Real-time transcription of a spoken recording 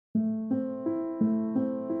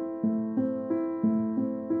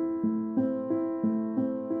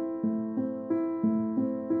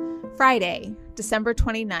Friday, December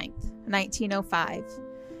 29th, 1905.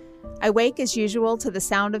 I wake as usual to the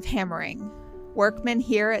sound of hammering. Workmen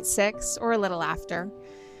here at 6 or a little after.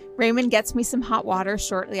 Raymond gets me some hot water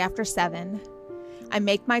shortly after 7. I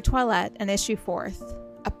make my toilette and issue forth.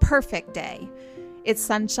 A perfect day. It's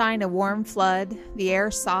sunshine, a warm flood, the air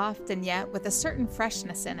soft and yet with a certain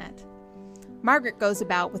freshness in it. Margaret goes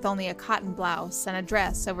about with only a cotton blouse and a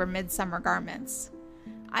dress over midsummer garments.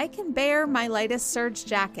 I can bear my lightest serge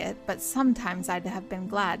jacket, but sometimes I'd have been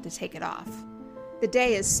glad to take it off. The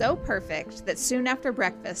day is so perfect that soon after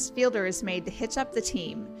breakfast, Fielder is made to hitch up the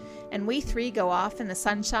team, and we 3 go off in the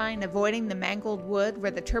sunshine, avoiding the mangled wood where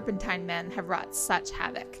the turpentine men have wrought such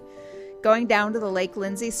havoc. Going down to the Lake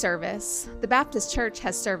Lindsay service, the Baptist Church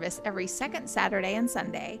has service every second Saturday and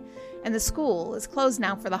Sunday, and the school is closed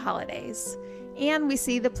now for the holidays. And we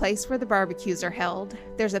see the place where the barbecues are held.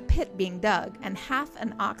 There's a pit being dug and half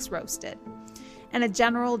an ox roasted, and a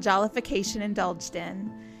general jollification indulged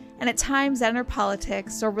in, and at times enter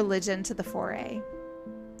politics or religion to the foray.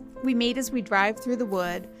 We meet as we drive through the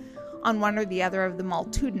wood on one or the other of the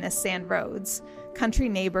multitudinous sand roads, country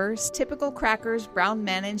neighbors, typical crackers, brown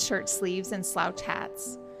men in shirt sleeves and slouch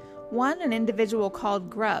hats. One an individual called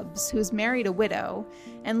Grubbs, who's married a widow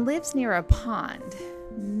and lives near a pond.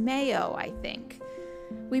 Mayo, I think.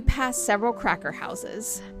 We pass several cracker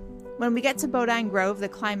houses. When we get to Bodine Grove, the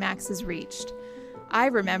climax is reached. I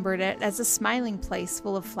remembered it as a smiling place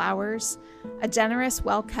full of flowers, a generous,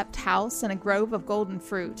 well-kept house, and a grove of golden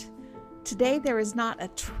fruit. Today there is not a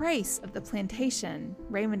trace of the plantation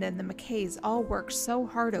Raymond and the Mackays all worked so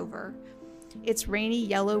hard over. Its rainy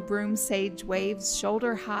yellow broom sage waves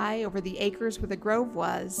shoulder high over the acres where the grove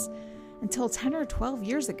was until 10 or 12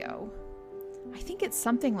 years ago. I think it's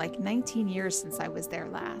something like 19 years since I was there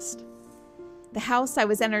last. The house I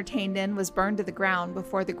was entertained in was burned to the ground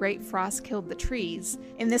before the great frost killed the trees.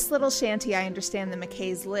 In this little shanty I understand the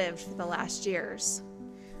Mackays lived for the last years.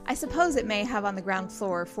 I suppose it may have on the ground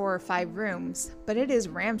floor 4 or 5 rooms, but it is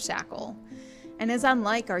ramshackle, and is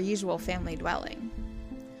unlike our usual family dwelling.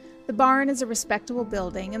 The barn is a respectable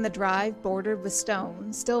building, and the drive bordered with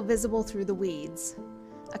stone, still visible through the weeds.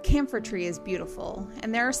 A camphor tree is beautiful,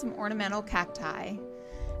 and there are some ornamental cacti,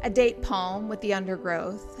 a date palm with the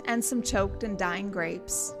undergrowth, and some choked and dying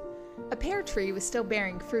grapes. A pear tree was still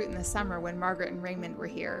bearing fruit in the summer when Margaret and Raymond were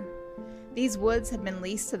here. These woods have been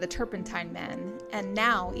leased to the turpentine men, and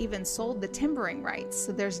now even sold the timbering rights,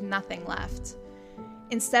 so there's nothing left.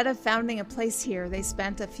 Instead of founding a place here, they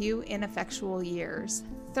spent a few ineffectual years,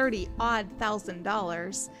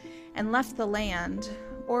 $30,000, and left the land,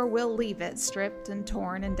 or will leave it stripped and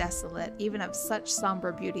torn and desolate, even of such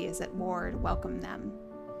somber beauty as at Ward welcome them.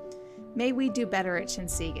 May we do better at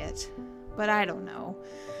Chinsegut, but I don't know.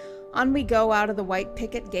 On we go out of the white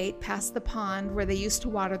picket gate past the pond where they used to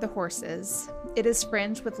water the horses. It is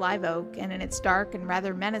fringed with live oak, and in its dark and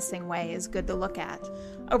rather menacing way is good to look at.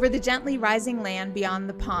 Over the gently rising land beyond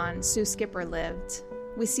the pond, Sue Skipper lived.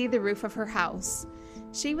 We see the roof of her house.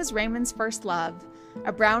 She was Raymond's first love,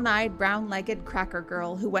 a brown-eyed, brown-legged cracker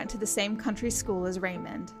girl who went to the same country school as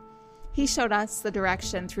Raymond. He showed us the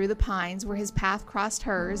direction through the pines where his path crossed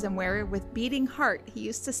hers, and where, with beating heart, he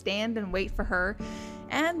used to stand and wait for her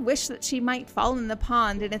and wish that she might fall in the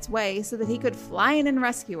pond in its way so that he could fly in and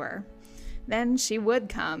rescue her. Then she would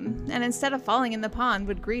come, and instead of falling in the pond,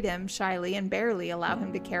 would greet him shyly and barely allow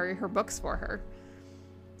him to carry her books for her.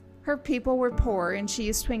 Her people were poor, and she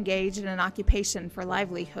used to engage in an occupation for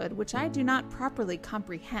livelihood which I do not properly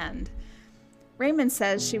comprehend. Raymond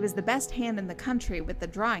says she was the best hand in the country with the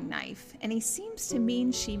drawing knife, and he seems to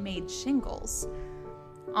mean she made shingles.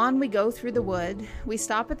 On we go through the wood. We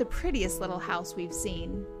stop at the prettiest little house we've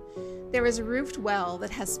seen. There is a roofed well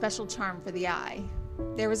that has special charm for the eye.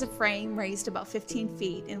 There is a frame raised about 15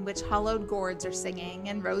 feet in which hollowed gourds are singing,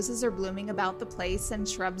 and roses are blooming about the place, and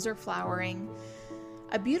shrubs are flowering.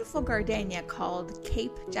 A beautiful gardenia called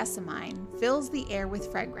Cape Jessamine fills the air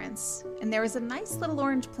with fragrance, and there is a nice little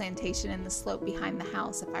orange plantation in the slope behind the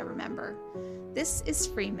house, if I remember. This is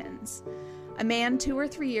Freeman's, a man 2 or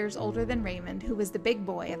 3 years older than Raymond, who was the big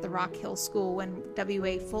boy at the Rock Hill School when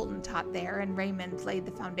W.A. Fulton taught there, and Raymond laid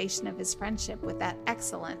the foundation of his friendship with that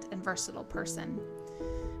excellent and versatile person.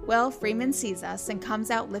 Well, Freeman sees us and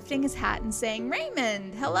comes out lifting his hat and saying,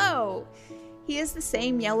 "Raymond, hello!" He is the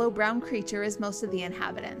same yellow-brown creature as most of the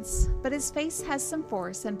inhabitants, but his face has some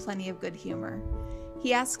force and plenty of good humor.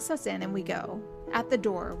 He asks us in, and we go. At the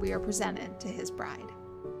door, we are presented to his bride.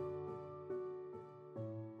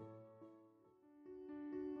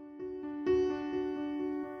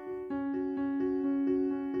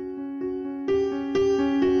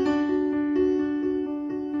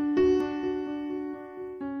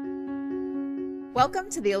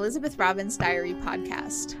 Welcome to the Elizabeth Robbins Diary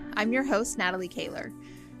podcast. I'm your host, Natalie Kaler.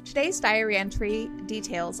 Today's diary entry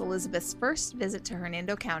details Elizabeth's first visit to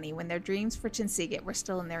Hernando County when their dreams for Chinsegut were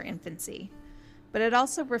still in their infancy. But it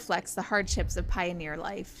also reflects the hardships of pioneer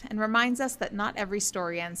life and reminds us that not every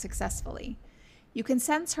story ends successfully. You can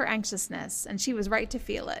sense her anxiousness, and she was right to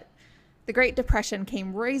feel it. The Great Depression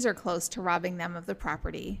came razor close to robbing them of the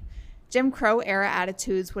property. Jim Crow-era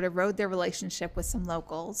attitudes would erode their relationship with some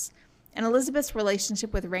locals, and Elizabeth's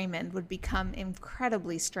relationship with Raymond would become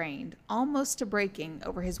incredibly strained, almost to breaking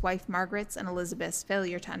over his wife Margaret's and Elizabeth's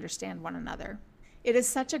failure to understand one another. It is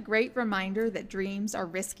such a great reminder that dreams are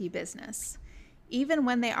risky business. Even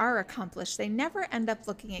when they are accomplished, they never end up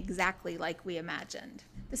looking exactly like we imagined.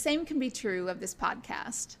 The same can be true of this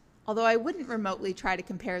podcast. Although I wouldn't remotely try to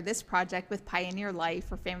compare this project with pioneer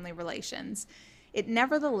life or family relations, it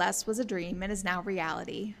nevertheless was a dream and is now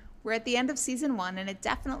reality. We're at the end of season 1, and it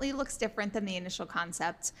definitely looks different than the initial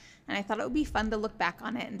concept, and I thought it would be fun to look back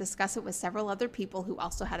on it and discuss it with several other people who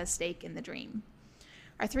also had a stake in the dream.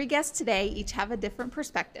 Our 3 guests today each have a different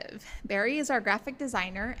perspective. Barry is our graphic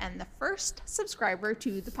designer and the first subscriber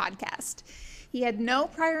to the podcast. He had no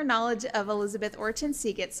prior knowledge of Elizabeth or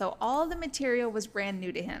Chinsegut, so all the material was brand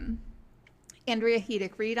new to him. Andrea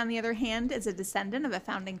Heedick-Reid, on the other hand, is a descendant of a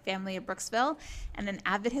founding family of Brooksville and an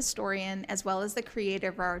avid historian, as well as the creator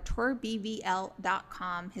of our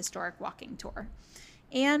tourbvl.com historic walking tour.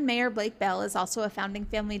 And Mayor Blake Bell is also a founding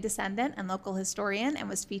family descendant and local historian and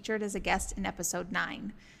was featured as a guest in episode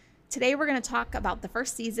 9. Today we're going to talk about the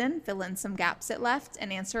first season, fill in some gaps it left,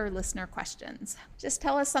 and answer listener questions. Just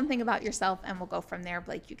tell us something about yourself and we'll go from there.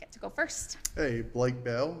 Blake, you get to go first. Hey, Blake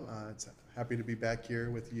Bell. It's happy to be back here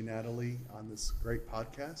with you, Natalie, on this great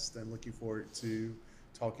podcast, and looking forward to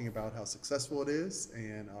talking about how successful it is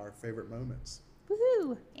and our favorite moments.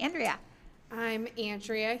 Woohoo! Andrea. I'm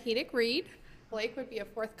Andrea Heedick-Reid. Blake would be a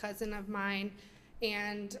 4th cousin of mine,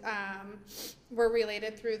 and we're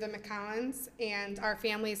related through the McCallans, and our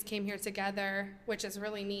families came here together, which is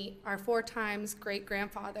really neat. Our 4 times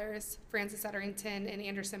great-grandfathers, Francis Etterington and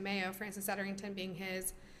Anderson Mayo, Francis Etterington being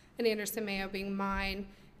his and Anderson Mayo being mine,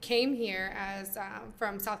 came here as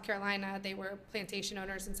from South Carolina. They were plantation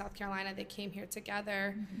owners in South Carolina. They came here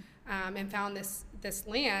together and found this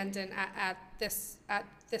land, and at this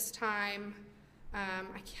time,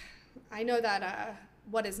 I know that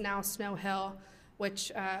what is now Snow Hill,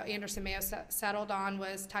 which Anderson Mayo settled on,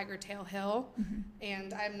 was Tiger Tail Hill.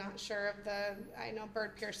 And I'm not sure I know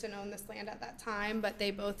Bird Pearson owned this land at that time, but they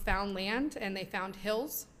both found land and they found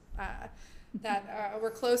hills that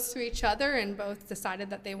were close to each other, and both decided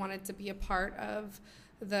that they wanted to be a part of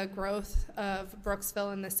the growth of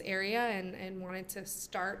Brooksville in this area and wanted to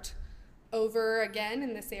start over again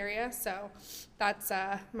in this area. So that's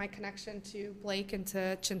my connection to Blake and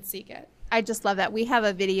to Chinsegut. I just love that. We have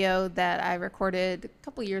a video that I recorded a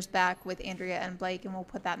couple years back with Andrea and Blake, and we'll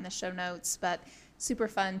put that in the show notes. But super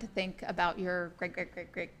fun to think about your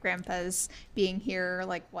great-great-great-great-grandpas being here,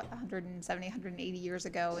 170, 180 years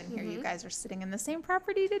ago, and here you guys are sitting in the same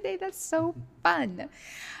property today. That's so fun.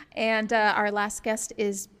 And our last guest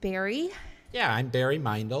is Barry. Yeah, I'm Barry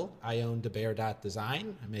Meindl. I own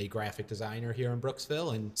DeBear.design. I'm a graphic designer here in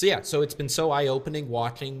Brooksville. And so it's been so eye-opening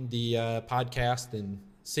watching the podcast and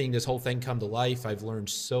seeing this whole thing come to life. I've learned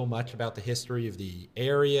so much about the history of the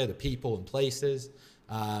area, the people and places.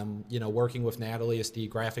 Working with Natalie as the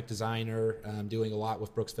graphic designer, doing a lot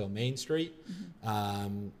with Brooksville Main Street,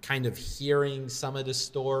 kind of hearing some of the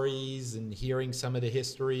stories and hearing some of the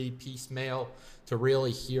history piecemeal. To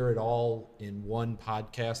really hear it all in one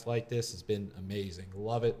podcast like this has been amazing.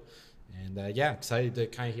 Love it. And excited to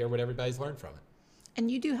kind of hear what everybody's learned from it.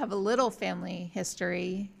 And you do have a little family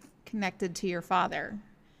history connected to your father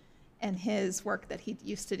and his work that he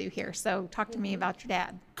used to do here. So talk to me about your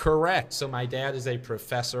dad. Correct. So my dad is a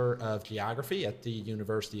professor of geography at the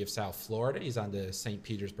University of South Florida. He's on the St.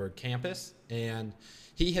 Petersburg campus. And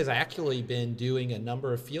he has actually been doing a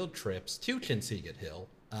number of field trips to Chinsegut Hill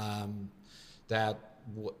that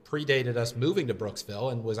predated us moving to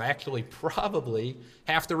Brooksville, and was actually probably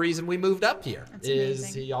half the reason we moved up here. That's amazing.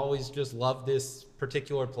 Is he always just loved this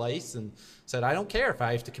particular place and said, I don't care if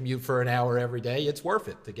I have to commute for an hour every day. It's worth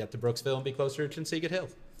it to get to Brooksville and be closer to Chinsegut Hill.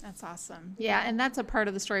 That's awesome. Yeah, and that's a part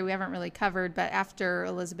of the story we haven't really covered, but after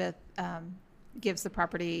Elizabeth gives the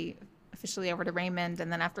property officially over to Raymond, and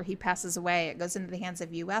then after he passes away, it goes into the hands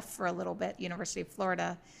of UF for a little bit, University of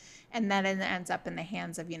Florida, and then it ends up in the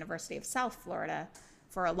hands of University of South Florida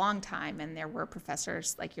for a long time. And there were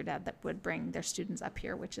professors like your dad that would bring their students up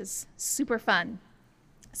here, which is super fun.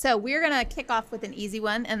 So we're going to kick off with an easy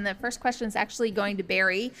one. And the first question is actually going to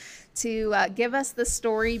Barry to give us the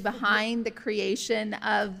story behind the creation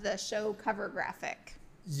of the show cover graphic.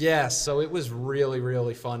 Yes, so it was really,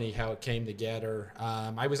 really funny how it came together.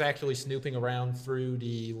 I was actually snooping around through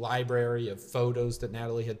the library of photos that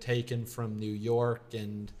Natalie had taken from New York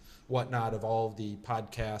and whatnot of all of the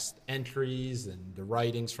podcast entries and the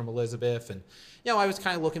writings from Elizabeth. And, I was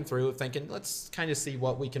kind of looking through it thinking, let's kind of see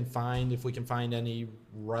what we can find, if we can find any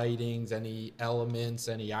writings, any elements,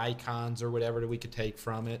 any icons or whatever that we could take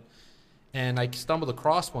from it. And I stumbled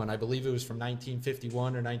across one, I believe it was from 1951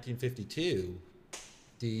 or 1952.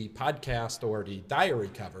 The podcast or the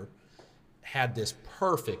diary cover had this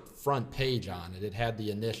perfect front page on it. It had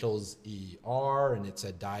the initials ER and it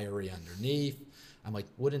said diary underneath. I'm like,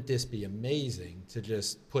 wouldn't this be amazing to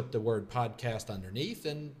just put the word podcast underneath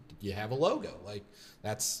and you have a logo? Like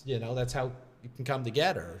that's how you can come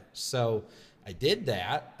together. So I did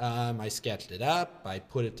that. I sketched it up. I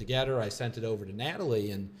put it together. I sent it over to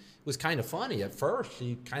Natalie, and it was kind of funny. At first,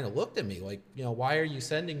 she kind of looked at me like, why are you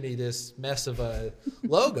sending me this mess of a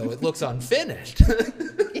logo? It looks unfinished.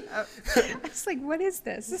 I was like, what is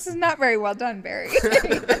this? This is not very well done, Barry.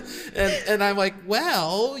 and I'm like,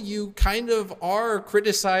 well, you kind of are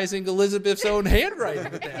criticizing Elizabeth's own handwriting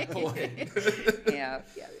at that point. Yeah.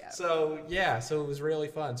 So it was really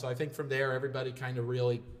fun. So I think from there, everybody kind of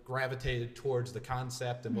really gravitated towards the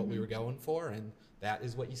concept and what we were going for, and that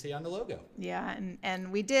is what you see on the logo. Yeah,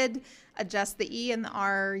 and we did adjust the E and the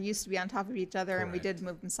R used to be on top of each other, and we did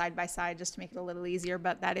move them side by side just to make it a little easier,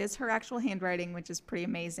 but that is her actual handwriting, which is pretty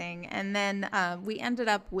amazing. And then we ended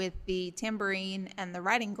up with the tambourine and the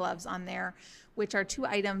riding gloves on there, which are two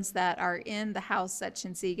items that are in the house at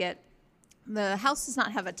Chinsegut. The house does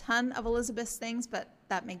not have a ton of Elizabeth's things, but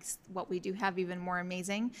that makes what we do have even more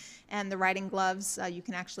amazing. And the riding gloves, you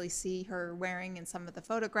can actually see her wearing in some of the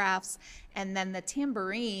photographs. And then the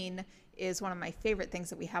tambourine is one of my favorite things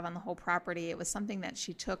that we have on the whole property. It was something that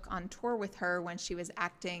she took on tour with her when she was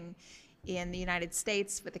acting in the United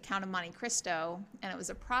States with the Count of Monte Cristo. And it was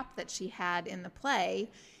a prop that she had in the play.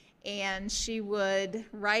 And she would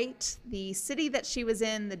write the city that she was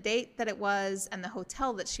in, the date that it was, and the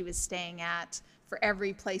hotel that she was staying at for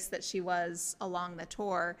every place that she was along the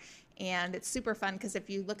tour. And it's super fun because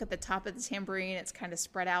if you look at the top of the tambourine, it's kind of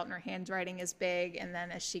spread out and her handwriting is big. And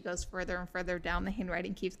then as she goes further and further down, the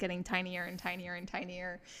handwriting keeps getting tinier and tinier and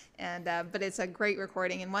tinier. And but it's a great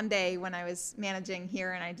recording. And one day when I was managing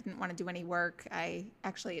here and I didn't want to do any work,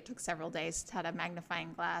 it took several days to have a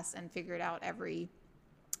magnifying glass and figured out every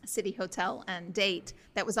city, hotel, and date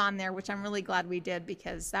that was on there, which I'm really glad we did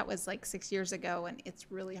because that was like 6 years ago and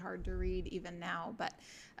it's really hard to read even now, but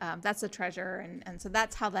that's a treasure. And so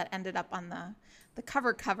that's how that ended up on the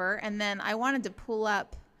cover. And then I wanted to pull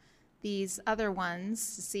up these other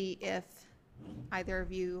ones to see if either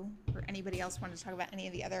of you or anybody else wanted to talk about any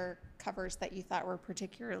of the other covers that you thought were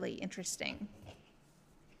particularly interesting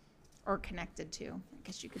or connected to. I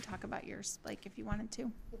guess you could talk about yours, Blake, if you wanted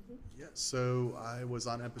to. Yeah, so I was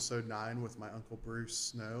on episode 9 with my Uncle Bruce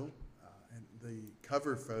Snow, and the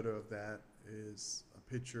cover photo of that is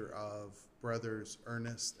a picture of brothers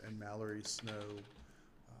Ernest and Mallory Snow,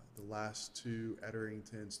 the last two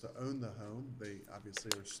Edderingtons to own the home. They obviously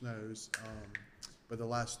are Snows, but the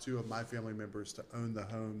last two of my family members to own the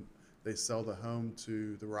home. They sell the home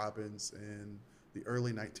to the Robins in the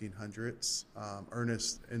early 1900s.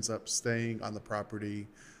 Ernest ends up staying on the property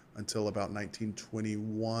until about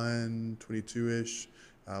 1921, 22-ish,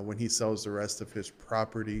 when he sells the rest of his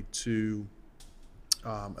property to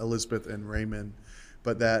Elizabeth and Raymond.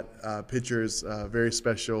 But that picture is very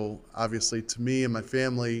special, obviously, to me and my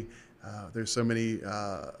family. There's so many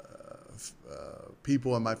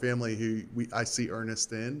people in my family who I see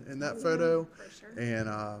Ernest in that photo. For sure. And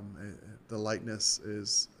the likeness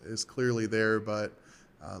is clearly there, but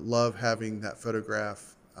love having that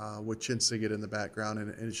photograph with Chinsegut in the background.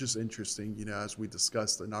 And it's just interesting, as we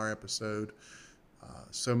discussed in our episode,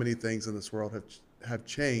 so many things in this world have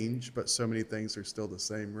changed, but so many things are still the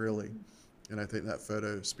same, really. And I think that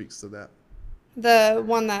photo speaks to that. The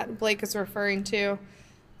one that Blake is referring to,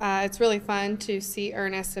 it's really fun to see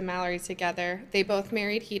Ernest and Mallory together. They both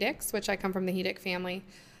married Hedicks, which I come from the Hedick family.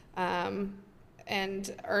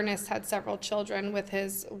 And Ernest had several children with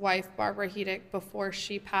his wife, Barbara Hedick, before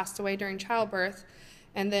she passed away during childbirth,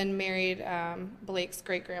 and then married Blake's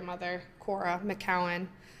great-grandmother, Cora McCowan,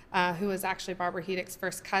 who was actually Barbara Hedick's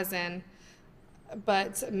first cousin.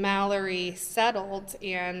 But Mallory settled,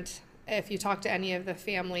 and if you talk to any of the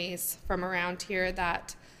families from around here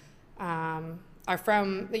that are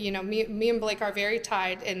from, me and Blake are very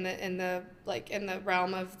tied in the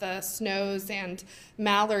realm of the Snows, and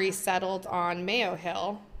Mallory settled on Mayo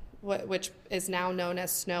Hill, which is now known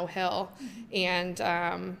as Snow Hill, and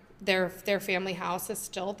their family house is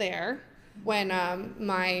still there. When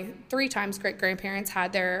my 3 times great grandparents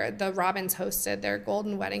had the Robins hosted their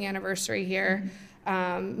golden wedding anniversary here,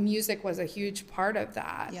 music was a huge part of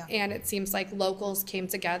that. Yeah. And it seems like locals came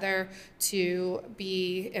together to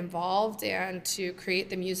be involved and to create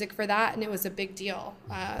the music for that, and it was a big deal.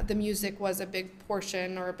 The music was a big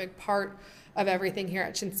portion or a big part of everything here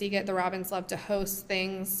at Chinsegut. The Robins love to host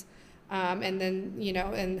things. And then,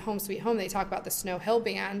 in Home Sweet Home, they talk about the Snow Hill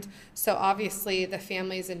Band. So obviously the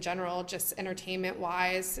families in general, just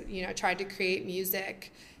entertainment-wise, tried to create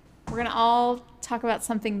music. We're going to all talk about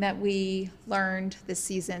something that we learned this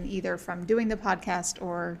season, either from doing the podcast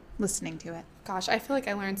or listening to it. Gosh, I feel like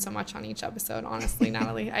I learned so much on each episode, honestly,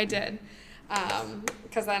 Natalie. I did.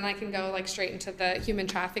 Because then I can go straight into the human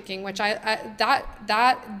trafficking, which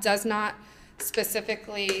that does not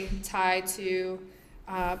specifically tie to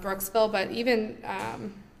Brooksville, but even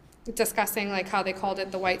discussing how they called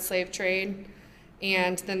it the white slave trade,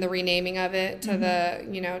 and then the renaming of it to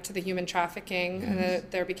the human trafficking, and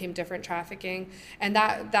there became different trafficking, and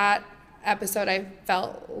that episode I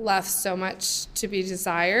felt left so much to be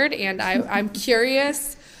desired, and I'm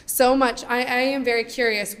curious so much. I am very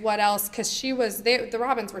curious what else, because the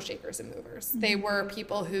Robins were shakers and movers. They were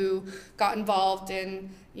people who got involved in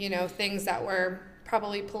things that were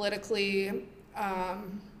probably politically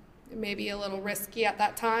maybe a little risky at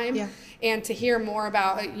that time. Yeah. And to hear more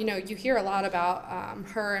about, you hear a lot about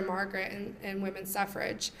her and Margaret and women's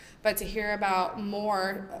suffrage, but to hear about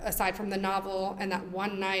more, aside from the novel and that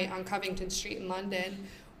one night on Covington Street in London,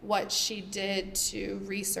 what she did to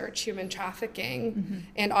research human trafficking.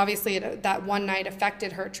 And obviously that one night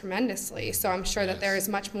affected her tremendously. So I'm sure that there is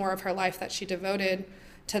much more of her life that she devoted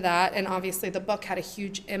to that. And obviously the book had a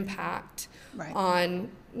huge impact on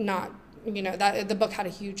that the book had a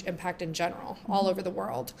huge impact in general all over the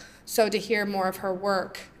world. So to hear more of her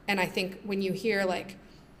work, and I think when you hear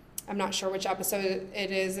I'm not sure which episode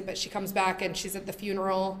it is, but she comes back and she's at the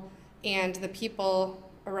funeral, and the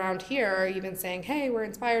people around here are even saying, hey, we're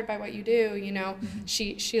inspired by what you do,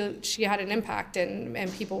 she had an impact,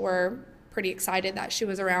 and people were pretty excited that she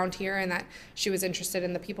was around here and that she was interested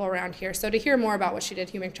in the people around here. So to hear more about what she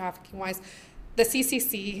did human trafficking wise, the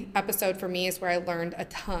CCC episode for me is where I learned a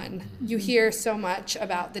ton. You hear so much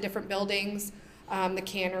about the different buildings, the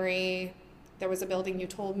cannery. There was a building you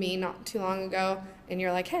told me not too long ago, and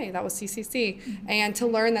you're like, hey, that was CCC. And to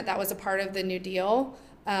learn that was a part of the New Deal,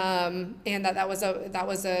 and that was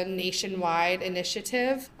a nationwide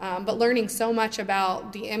initiative, but learning so much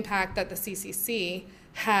about the impact that the CCC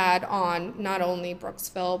had on not only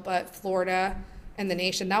Brooksville, but Florida and the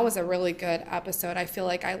nation. That was a really good episode. I feel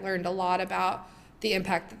like I learned a lot about the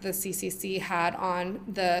impact that the CCC had on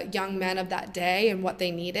the young men of that day and what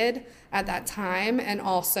they needed at that time, and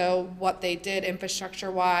also what they did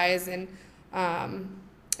infrastructure-wise, and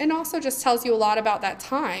also just tells you a lot about that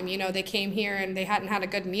time. They came here and they hadn't had a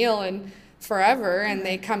good meal in forever, and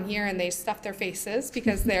they come here and they stuff their faces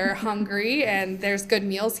because they're hungry, and there's good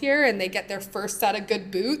meals here, and they get their first set of good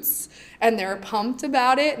boots, and they're pumped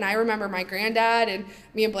about it. And I remember my granddad, and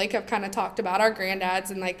me and Blake have kind of talked about our granddads,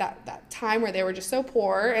 and that time where they were just so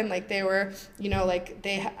poor, and they were,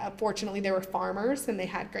 fortunately they were farmers, and they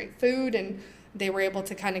had great food, and they were able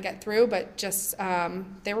to kind of get through, but just a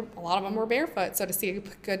lot of them were barefoot. So to see a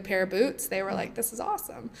good pair of boots, they were like, this is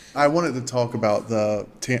awesome. I wanted to talk about the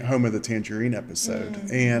Home of the Tangerine episode,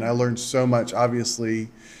 and I learned so much. Obviously,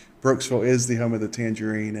 Brooksville is the home of the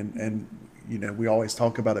tangerine, and we always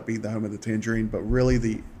talk about it being the home of the tangerine, but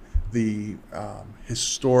really the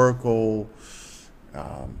historical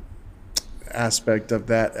aspect of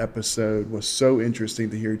that episode was so interesting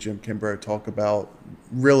to hear Jim Kimbrough talk about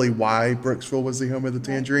really why Brooksville was the home of the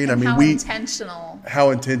tangerine. And how intentional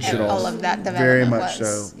all of that development very much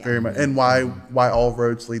was. so, very much, and why all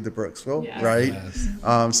roads lead to Brooksville, right?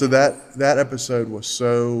 Yes. So that episode was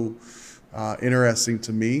so interesting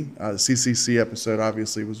to me. The CCC episode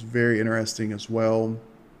obviously was very interesting as well.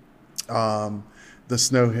 The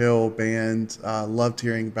Snow Hill Band, loved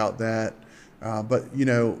hearing about that, but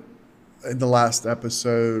in the last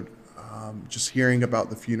episode, just hearing about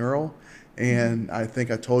the funeral. And I think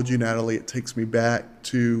I told you, Natalie, it takes me back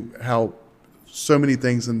to how so many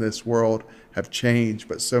things in this world have changed,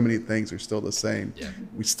 but so many things are still the same. Yeah.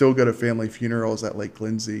 We still go to family funerals at Lake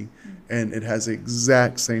Lindsay, and it has the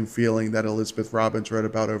exact same feeling that Elizabeth Robins wrote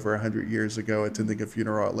about over 100 years ago, attending a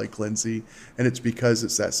funeral at Lake Lindsay. And it's because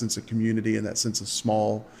it's that sense of community and that sense of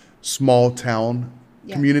small small town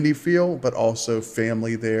Yeah. community feel, but also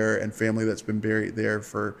family there and family that's been buried there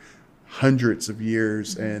for hundreds of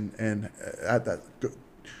years, and at that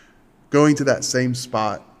going to that same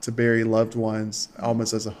spot to bury loved ones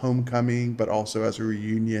almost as a homecoming, but also as a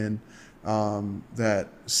reunion, that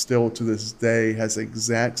still to this day has the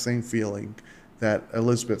exact same feeling that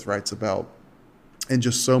Elizabeth writes about, and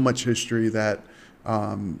just so much history that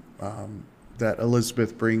that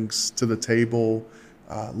Elizabeth brings to the table,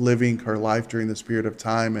 living her life during this period of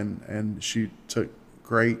time, and she took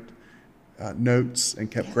great notes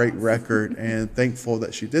and kept great record, and thankful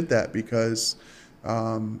that she did that, because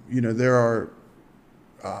there are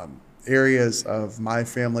areas of my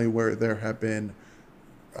family where there have been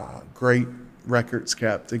great records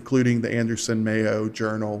kept, including the Anderson Mayo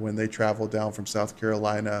Journal when they traveled down from South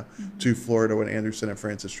Carolina to Florida, when Anderson and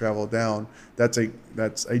Francis traveled down. That's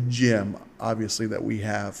a gem, obviously, that we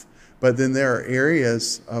have. But then there are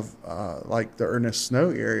areas of like the Ernest Snow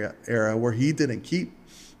era where he didn't keep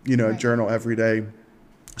a journal every day.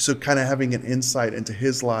 So kind of having an insight into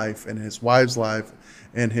his life and his wife's life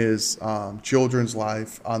and his children's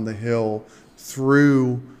life on the Hill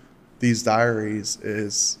through these diaries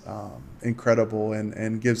is incredible,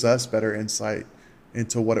 and gives us better insight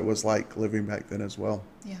into what it was like living back then as well.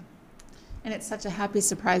 Yeah. And it's such a happy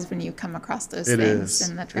surprise when you come across those It things is.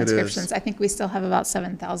 in the It transcriptions. is. I think we still have about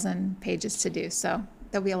 7,000 pages to do, so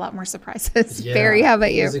there'll be a lot more surprises. Yeah, Barry, how about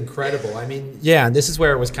It you? was incredible. I mean, yeah, and this is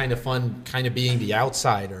where it was kind of fun, kind of being the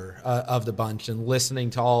outsider of the bunch and listening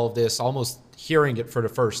to all of this, almost hearing it for the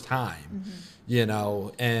first time,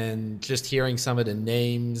 and just hearing some of the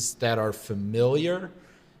names that are familiar,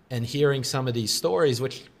 and hearing some of these stories,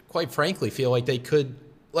 which quite frankly feel like they could,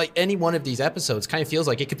 like any one of these episodes kind of feels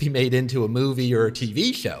like it could be made into a movie or a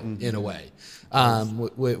TV show in a way,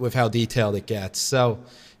 with how detailed it gets. So,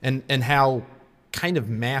 and how kind of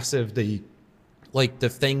massive the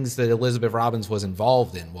things that Elizabeth Robbins was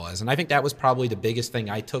involved in was. And I think that was probably the biggest thing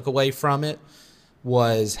I took away from it,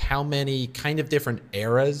 was how many kind of different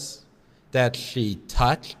eras that she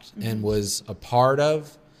touched and was a part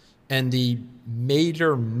of, and the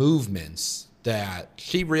major movements that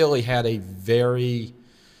she really had a very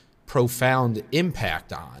profound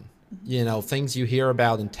impact on. Things you hear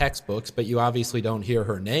about in textbooks, but you obviously don't hear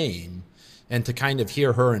her name. And to kind of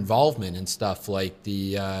hear her involvement in stuff like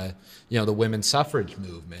the women's suffrage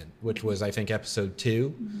movement, which was, I think, episode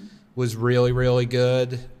 2, was really, really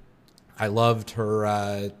good. I loved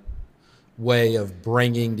her way of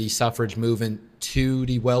bringing the suffrage movement to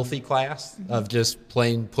the wealthy class, of just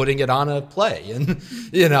putting it on a play and,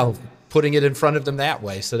 putting it in front of them that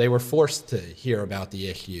way. So they were forced to hear about the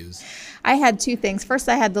issues. I had two things. First,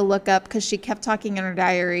 I had to look up, because she kept talking in her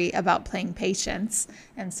diary about playing Patience.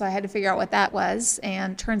 And so I had to figure out what that was.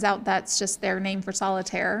 And turns out that's just their name for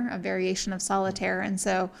solitaire, a variation of solitaire. And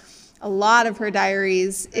so a lot of her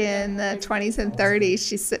diaries in the 20s and 30s,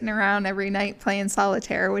 she's sitting around every night playing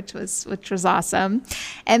solitaire, which was awesome.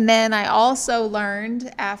 And then I also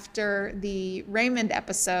learned after the Raymond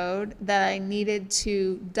episode that I needed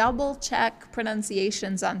to double check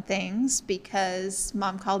pronunciations on things, because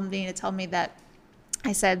Mom called me to tell me that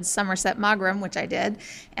I said Somerset Maugham, which I did,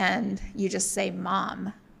 and you just say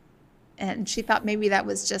Mom. And she thought maybe that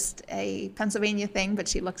was just a Pennsylvania thing, but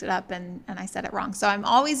she looked it up and I said it wrong. So I'm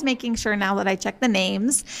always making sure now that I check the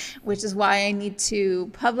names, which is why I need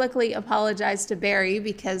to publicly apologize to Barry,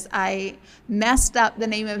 because I messed up the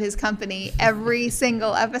name of his company every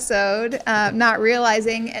single episode, not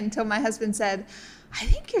realizing until my husband said, I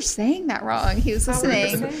think you're saying that wrong. He was How were you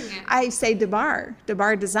listening. saying it? I say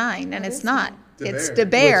DeBar Design, and What it's is not. it? It's DeBear.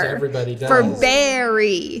 DeBear. Which everybody For does.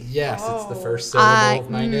 Barry. Yes, it's the Oh. first syllable of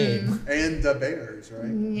my name. And the Bears, right?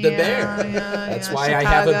 The bear. That's why I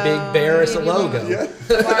have a big Chicago. bear as a logo. Yeah.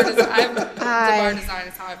 DeBar Design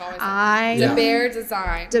is how I've always I Yeah. DeBear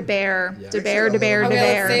Design. DeBear. Yeah. DeBear, DeBear, Okay, let's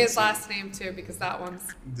say DeBear. his last name too, because that one's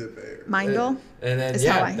The Bears. Mindel? And then, Is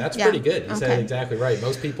how I- that's yeah. pretty good. You said Okay. it exactly right.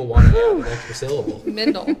 Most people want to add an extra syllable.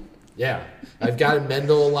 Mindel. Yeah. I've gotten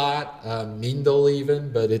Mendel a lot, Mindel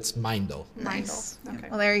even, but it's Mindel. Nice. Okay.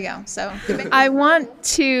 Well, there you go. So I want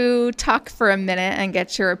to talk for a minute and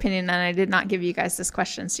get your opinion. And I did not give you guys this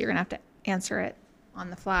question, so you're going to have to answer it on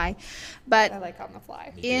the fly. But I like on the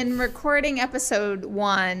fly. in recording episode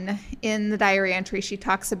 1, in the diary entry, she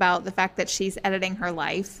talks about the fact that she's editing her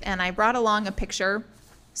life. And I brought along a picture.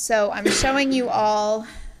 So I'm showing you all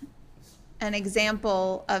an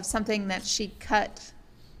example of something that she cut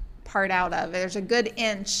part out of. There's a good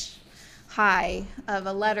inch high of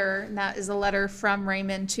a letter, and that is a letter from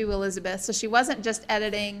Raymond to Elizabeth. So she wasn't just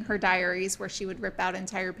editing her diaries where she would rip out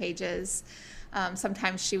entire pages.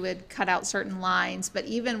 Sometimes she would cut out certain lines, but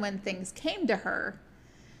even when things came to her,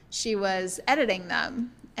 she was editing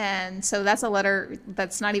them. And so that's a letter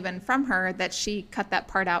that's not even from her, that she cut that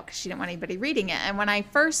part out because she didn't want anybody reading it. And when I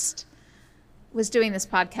first was doing this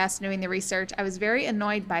podcast, doing the research, I was very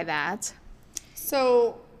annoyed by that.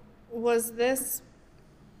 So was this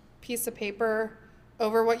piece of paper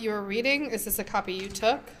over what you were reading? Is this a copy you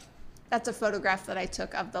took? That's a photograph that I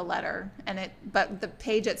took of the letter, but the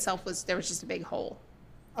page itself there was just a big hole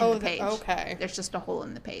in the page. Okay. There's just a hole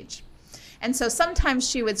in the page. And so sometimes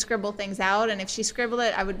she would scribble things out, and if she scribbled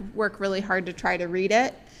it, I would work really hard to try to read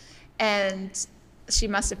it. And she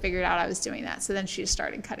must have figured out I was doing that. So then she just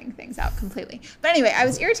started cutting things out completely. But anyway, I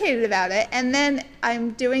was irritated about it. And then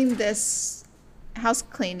I'm doing this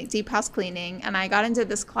deep house cleaning, and I got into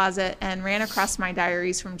this closet and ran across my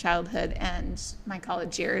diaries from childhood and my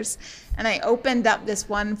college years. And I opened up this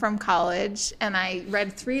one from college, and I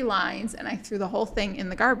read 3 lines, and I threw the whole thing in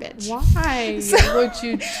the garbage. Why would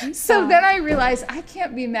you do that? So then I realized I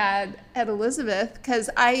can't be mad at Elizabeth, because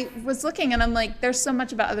I was looking and I'm like, there's so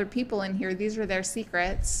much about other people in here. These are their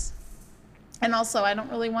secrets. And also, I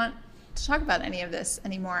don't really want to talk about any of this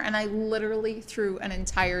anymore. And I literally threw an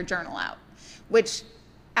entire journal out, which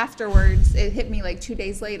afterwards, it hit me like 2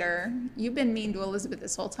 days later. You've been mean to Elizabeth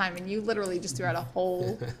this whole time, and you literally just threw out a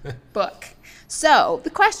whole book. So the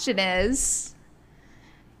question is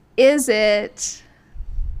it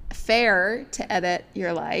fair to edit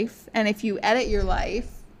your life? And if you edit your life,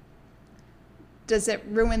 does it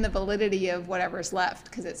ruin the validity of whatever's left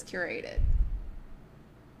because it's curated?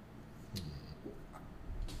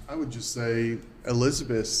 I would just say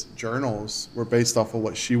Elizabeth's journals were based off of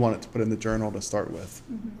what she wanted to put in the journal to start with.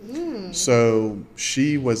 Mm-hmm. So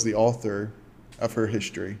she was the author of her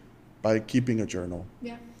history by keeping a journal.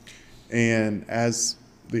 Yeah. And as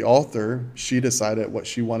the author, she decided what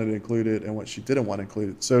she wanted included and what she didn't want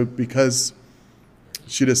included. So because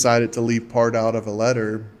she decided to leave part out of a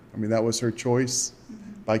letter, I mean, that was her choice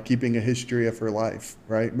by keeping a history of her life,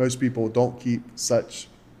 right? Most people don't keep such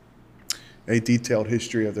a detailed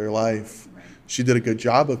history of their life. Right. She did a good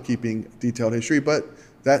job of keeping detailed history, but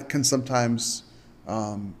that can sometimes,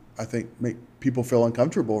 I think, make people feel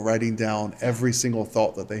uncomfortable writing down every single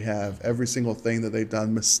thought that they have, every single thing that they've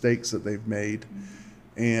done, mistakes that they've made.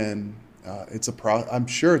 Mm-hmm. And I'm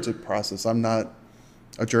sure it's a process. I'm not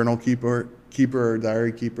a journal keeper or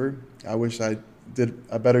diary keeper. I wish I did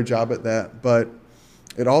a better job at that. But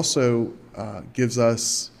it also gives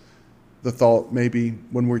us the thought, maybe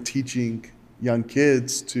when we're teaching young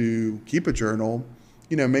kids to keep a journal,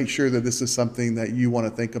 make sure that this is something that you want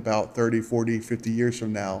to think about 30, 40, 50 years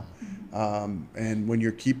from now. And when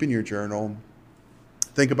you're keeping your journal,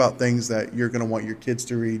 think about things that you're going to want your kids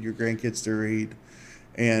to read, your grandkids to read.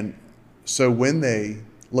 And so when they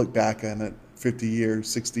look back on it 50 years,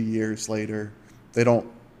 60 years later, they don't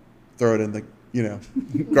throw it in the,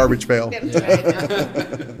 garbage pail.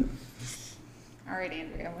 All right,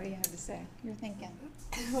 Andrea, what do you have to say? You're thinking.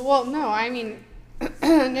 Well, no, I mean,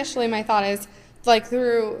 initially my thought is,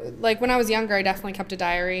 when I was younger, I definitely kept a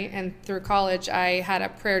diary, and through college, I had a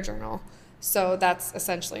prayer journal. So that's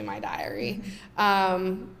essentially my diary.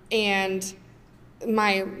 Mm-hmm. And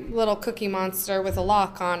my little Cookie Monster with a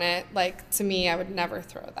lock on it, to me, I would never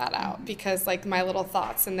throw that out because, my little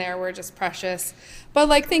thoughts in there were just precious.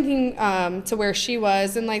 But, thinking to where she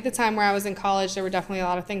was and, the time where I was in college, there were definitely a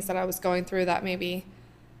lot of things that I was going through that maybe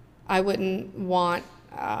I wouldn't want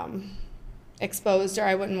exposed or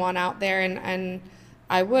I wouldn't want out there. And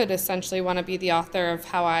I would essentially want to be the author of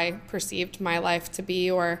how I perceived my life to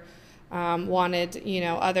be or wanted,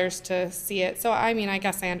 others to see it. So, I mean, I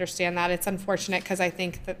guess I understand that. It's unfortunate because I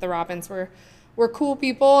think that the Robins were cool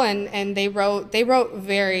people and they wrote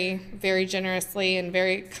very, very generously and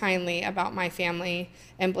very kindly about my family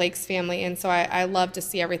and Blake's family. And so I love to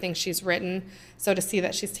see everything she's written. So to see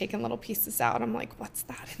that she's taken little pieces out, I'm like, what's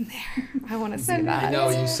that in there? I want to see that. I know,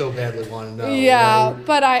 you so badly want to know. Yeah, right?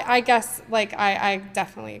 But I guess, I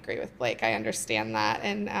definitely agree with Blake. I understand that.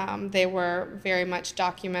 And they were very much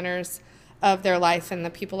documenters of their life and the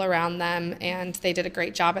people around them, and they did a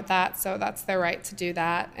great job at that. So that's their right to do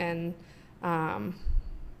that. And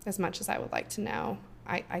as much as I would like to know,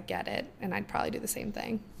 I get it, and I'd probably do the same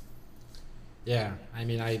thing. Yeah, I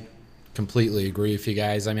mean, I completely agree with you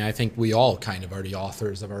guys. I mean, I think we all kind of are the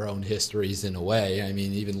authors of our own histories in a way. I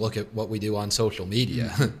mean, even look at what we do on social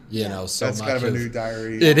media, you know, so that's much kind of a new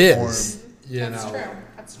diary. It form. is, That's true.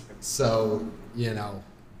 That's true. So,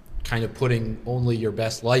 kind of putting only your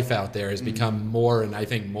best life out there has become more, and I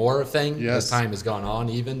think more a thing as time has gone on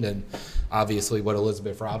even than obviously what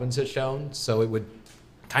Elizabeth Robins has shown. So it would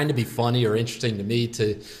kind of be funny or interesting to me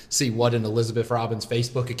to see what an Elizabeth Robbins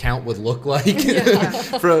Facebook account would look like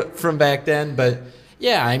from back then. But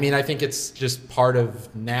yeah, I mean, I think it's just part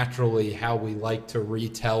of naturally how we like to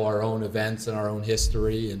retell our own events and our own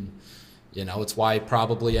history. And, you know, it's why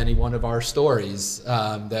probably any one of our stories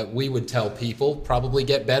that we would tell people probably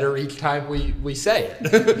get better each time we say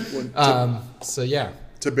it. So, yeah.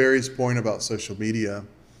 To Barry's point about social media, I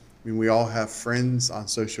mean, we all have friends on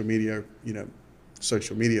social media, you know,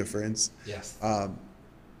 social media friends. Yes.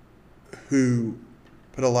 Who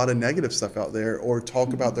put a lot of negative stuff out there or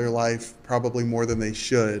talk about their life probably more than they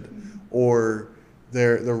should, or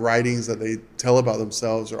the writings that they tell about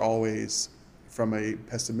themselves are always from a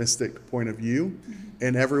pessimistic point of view.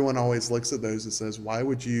 And everyone always looks at those and says, why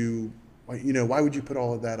would you put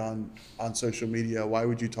all of that on social media? Why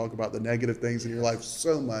would you talk about the negative things in your life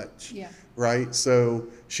so much? Yeah. Right? So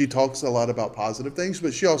she talks a lot about positive things,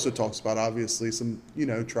 but she also talks about obviously some, you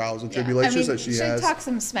know, trials and tribulations that she has. She talks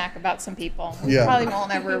some smack about some people. Yeah. We probably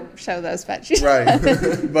won't ever show those, but she Right.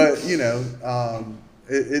 But, you know,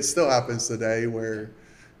 it still happens today where,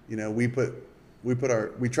 you know, we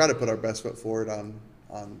try to put our best foot forward on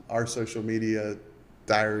our social media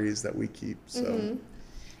diaries that we keep. So.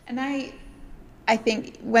 And I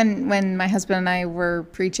think when my husband and I were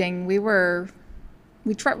preaching, we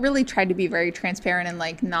really tried to be very transparent and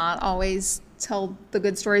like not always tell the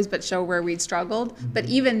good stories, but show where we'd struggled. But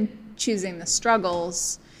even choosing the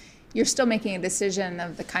struggles, you're still making a decision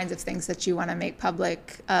of the kinds of things that you want to make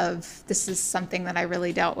public, of this is something that I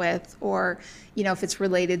really dealt with, or, you know, if it's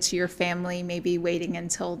related to your family, maybe waiting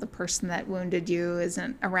until the person that wounded you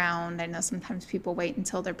isn't around. I know sometimes people wait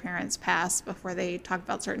until their parents pass before they talk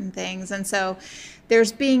about certain things. And so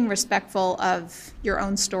there's being respectful of your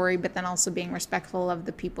own story, but then also being respectful of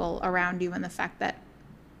the people around you and the fact that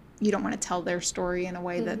you don't want to tell their story in a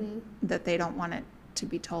way that they don't want it to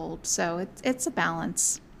be told. So it's a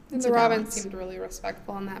balance. And the Robbins seemed really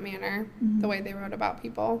respectful in that manner, the way they wrote about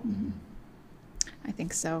people. I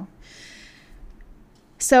think so.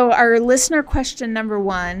 So our listener question number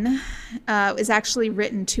 1 is actually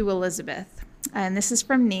written to Elizabeth. And this is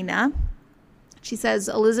from Nina. She says,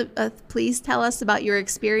 Elizabeth, please tell us about your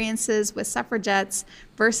experiences with suffragettes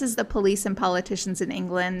versus the police and politicians in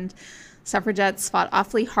England. Suffragettes fought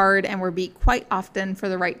awfully hard and were beat quite often for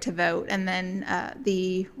the right to vote. And then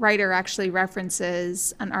the writer actually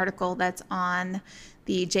references an article that's on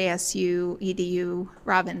the JSU EDU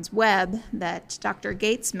Robbins web that Dr.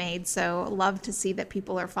 Gates made. So love to see that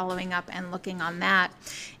people are following up and looking on that.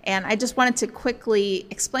 And I just wanted to quickly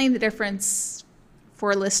explain the difference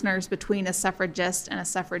for listeners between a suffragist and a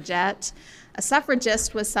suffragette. A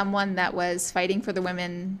suffragist was someone that was fighting for the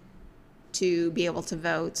women to be able to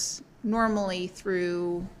vote, normally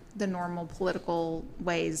through the normal political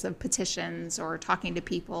ways of petitions or talking to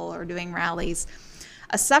people or doing rallies.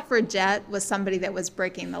 A suffragette was somebody that was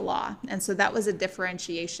breaking the law. And so that was a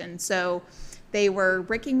differentiation. So they were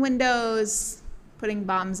breaking windows, putting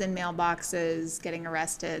bombs in mailboxes, getting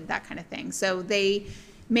arrested, that kind of thing. So they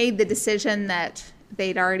made the decision that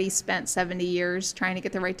they'd already spent 70 years trying to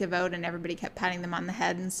get the right to vote, and everybody kept patting them on the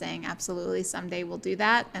head and saying, absolutely, someday we'll do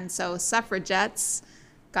that. And so suffragettes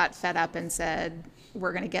got fed up and said,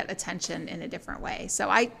 we're going to get attention in a different way. So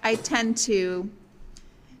I tend to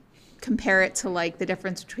compare it to like the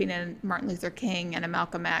difference between a Martin Luther King and a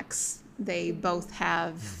Malcolm X. They both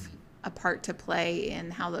have a part to play in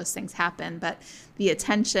how those things happen, but the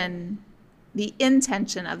intention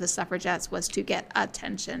of the suffragettes was to get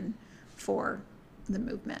attention for the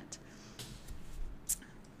movement.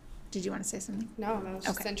 Did you want to say something? No, that was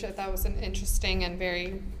just Okay. that was an interesting and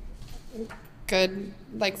very good,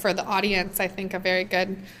 like for the audience, I think a very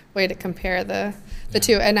good way to compare the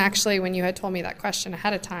two. And actually, when you had told me that question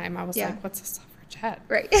ahead of time, I was Yeah. like, what's a suffragette?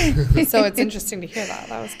 Right. So it's interesting to hear that.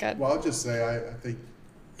 That was good. Well, I'll just say, I think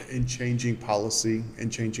in changing policy and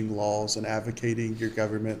changing laws and advocating your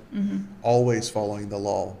government, always following the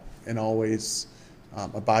law and always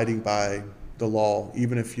abiding by the law,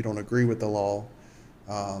 even if you don't agree with the law,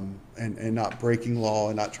 and not breaking law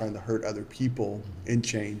and not trying to hurt other people in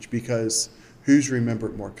change. Because who's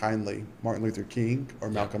remembered more kindly, Martin Luther King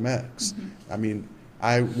or Malcolm X? I mean,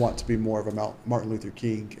 I want to be more of a Martin Luther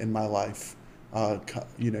King in my life,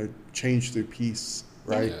 change through peace,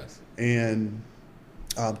 right? Yes. And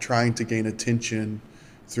trying to gain attention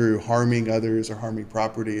through harming others or harming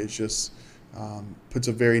property is just puts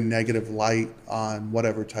a very negative light on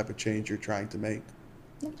whatever type of change you're trying to make.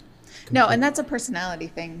 No, and that's a personality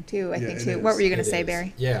thing too, I Yeah, think it too. is. What were you going to It say, is.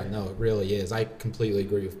 Barry? Yeah, no, it really is. I completely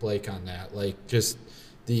agree with Blake on that. Like, just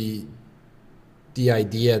the the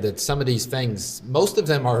idea that some of these things, most of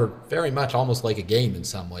them are very much almost like a game in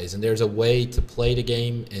some ways, and there's a way to play the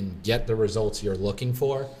game and get the results you're looking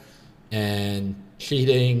for, and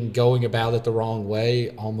cheating, going about it the wrong way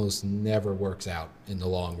almost never works out in the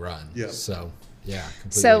long run. Yeah. So yeah,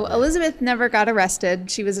 completely So agree. Elizabeth never got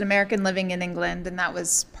arrested. She was an American living in England, and that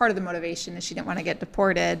was part of the motivation, is she didn't want to get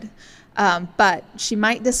deported. But she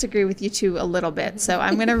might disagree with you two a little bit. So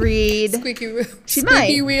I'm going to read. She might.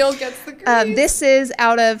 Squeaky wheel gets the grease. This is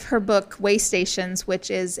out of her book Way Stations,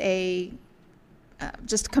 which is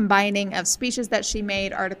just combining of speeches that she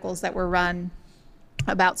made, articles that were run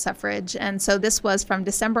about suffrage. And so this was from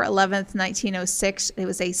December 11th, 1906. It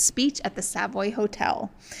was a speech at the Savoy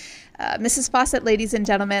Hotel. Mrs. Fawcett, ladies and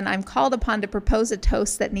gentlemen, I'm called upon to propose a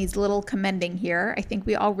toast that needs little commending here. I think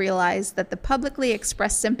we all realize that the publicly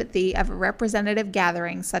expressed sympathy of a representative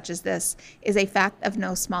gathering such as this is a fact of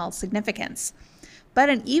no small significance. But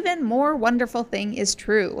an even more wonderful thing is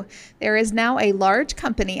true. There is now a large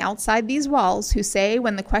company outside these walls who say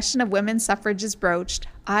when the question of women's suffrage is broached,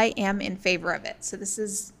 I am in favor of it. So this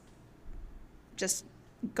is just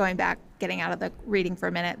going back, getting out of the reading for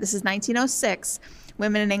a minute. This is 1906.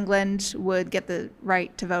 Women in England would get the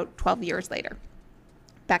right to vote 12 years later.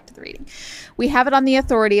 Back to the reading. We have it on the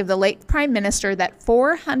authority of the late Prime Minister that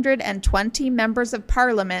 420 members of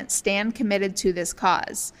Parliament stand committed to this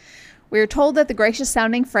cause. We are told that the gracious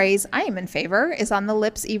sounding phrase, I am in favor, is on the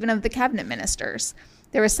lips even of the cabinet ministers.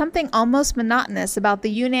 There is something almost monotonous about the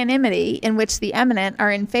unanimity in which the eminent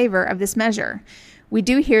are in favor of this measure. We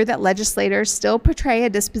do hear that legislators still portray a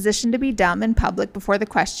disposition to be dumb in public before the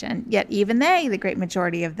question, yet even they, the great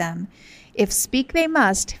majority of them, if speak they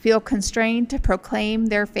must, feel constrained to proclaim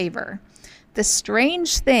their favor. The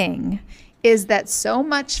strange thing is that so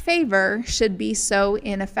much favor should be so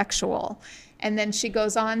ineffectual. And then she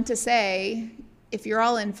goes on to say, if you're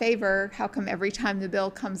all in favor, how come every time the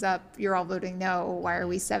bill comes up, you're all voting no? Why are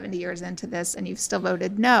we 70 years into this and you've still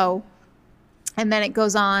voted no? And then it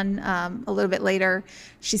goes on a little bit later.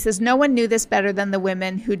 She says, no one knew this better than the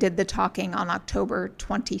women who did the talking on October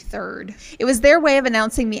 23rd. It was their way of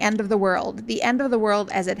announcing the end of the world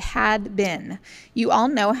as it had been. You all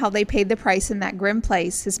know how they paid the price in that grim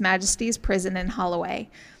place, His Majesty's prison in Holloway.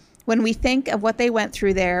 When we think of what they went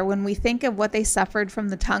through there, when we think of what they suffered from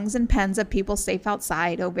the tongues and pens of people safe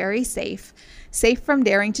outside, oh, very safe, safe from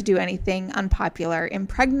daring to do anything unpopular,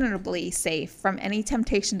 impregnably safe from any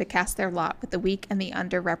temptation to cast their lot with the weak and the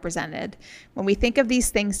underrepresented. When we think of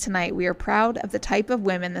these things tonight, we are proud of the type of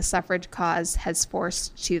women the suffrage cause has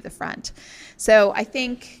forced to the front. So I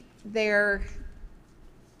think there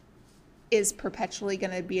is perpetually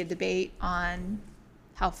going to be a debate on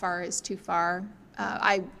how far is too far.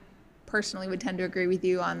 I personally would tend to agree with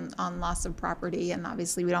you on loss of property, and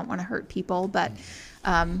obviously we don't want to hurt people, but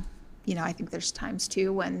I think there's times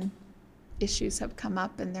too when issues have come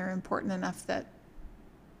up and they're important enough that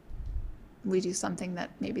we do something that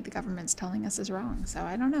maybe the government's telling us is wrong. So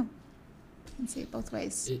I don't know. I can see it both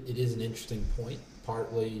ways. It is an interesting point,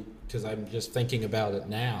 partly because I'm just thinking about it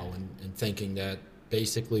now and thinking that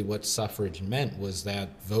basically what suffrage meant was that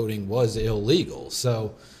voting was illegal.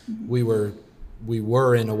 So we were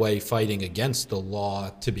in a way fighting against the law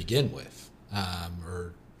to begin with,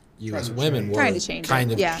 or you as women were trying to change,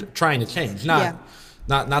 trying to change,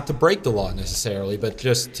 not to break the law necessarily, but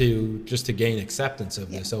just to gain acceptance of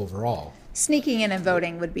this overall. Sneaking in and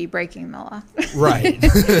voting would be breaking the law. Right.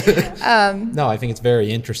 No, I think it's very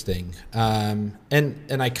interesting. And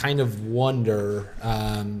I kind of wonder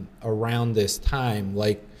around this time,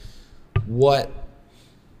 like what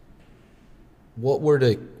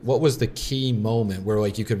was the key moment where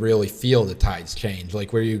like you could really feel the tides change,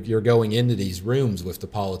 like where you're going into these rooms with the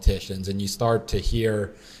politicians and you start to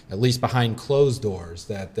hear, at least behind closed doors,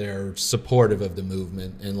 that they're supportive of the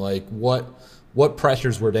movement, and like what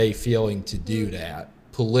pressures were they feeling to do that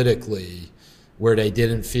politically, where they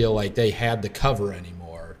didn't feel like they had the cover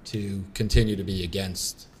anymore to continue to be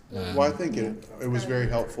against? Well, I think it was very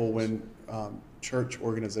helpful when church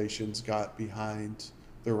organizations got behind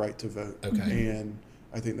the right to vote. Okay. And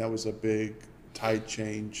I think that was a big tide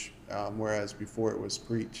change, whereas before it was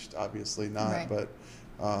preached, obviously not. Right. But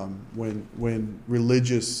when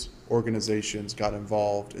religious organizations got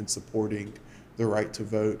involved in supporting the right to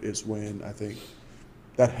vote is when I think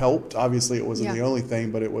that helped. Obviously, it wasn't the only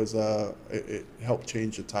thing, but it was it helped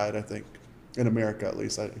change the tide, I think, in America at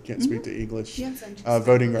least. I can't speak to English.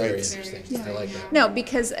 Voting Very rights. interesting. I like that. No,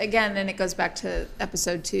 because again, and it goes back to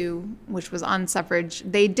episode 2, which was on suffrage,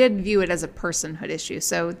 they did view it as a personhood issue.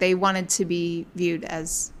 So they wanted to be viewed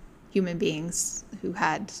as human beings who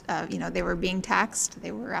had, they were being taxed.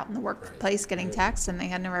 They were out in the workplace getting taxed, and they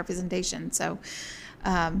had no representation. So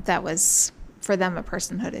that was, for them, a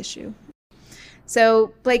personhood issue.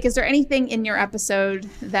 So, Blake, is there anything in your episode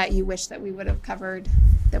that you wish that we would have covered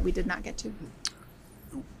that we did not get to?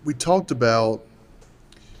 We talked about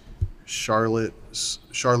Charlotte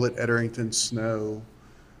Etherington Snow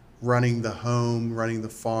running the home, running the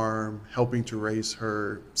farm, helping to raise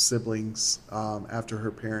her siblings after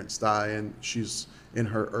her parents die, and she's in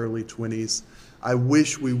her early 20s. I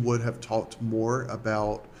wish we would have talked more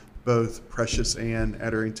about both Precious Ann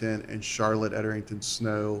Etherington and Charlotte Etherington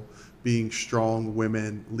Snow being strong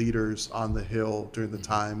women leaders on the Hill during the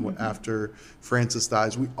time after Frances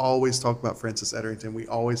dies. We always talk about Frances Etherington. We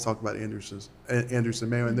always talk about Anderson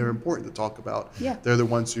Mayo, and they're important to talk about. Yeah. They're the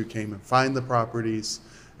ones who came and find the properties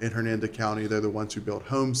in Hernando County. They're the ones who built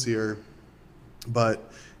homes here.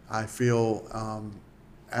 But I feel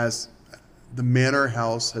as the Manor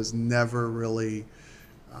House has never really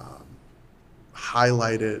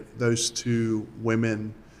highlighted those two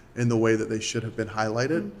women in the way that they should have been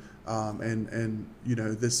highlighted. And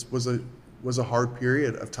this was a hard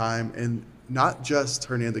period of time, and not just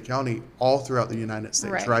Hernando County, all throughout the United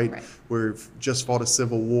States, right? We've just fought a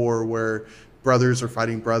civil war where brothers are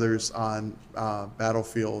fighting brothers on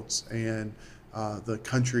battlefields, and the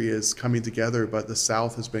country is coming together, but the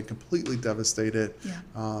South has been completely devastated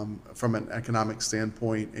from an economic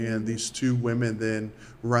standpoint. And these two women then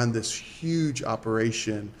run this huge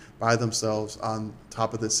operation by themselves on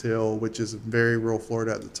top of this hill, which is very rural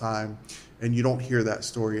Florida at the time. And you don't hear that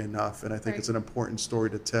story enough. And I think it's an important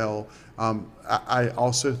story to tell. I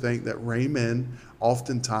also think that Raymond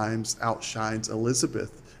oftentimes outshines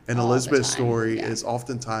Elizabeth. And Elizabeth's story is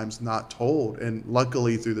oftentimes not told. And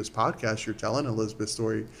luckily through this podcast, you're telling Elizabeth's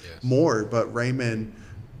story more. But Raymond,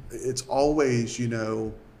 it's always,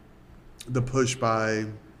 the push by,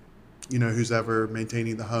 who's ever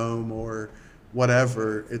maintaining the home or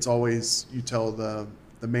whatever. It's always, you tell the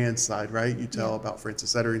man's side, right? You tell about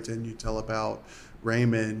Frances Etherington, you tell about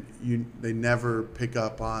Raymond. They never pick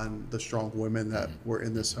up on the strong women that were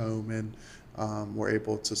in this home and were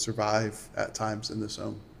able to survive at times in this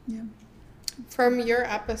home. Yeah. From your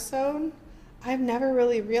episode, I've never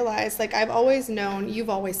really realized, I've always known, you've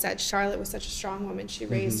always said Charlotte was such a strong woman. She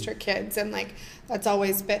raised her kids, and that's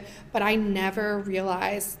always been, but I never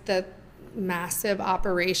realized the massive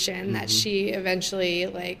operation that she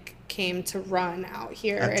eventually came to run out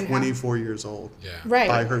here. At 24 years old. Yeah. Right.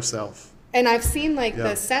 By herself. And I've seen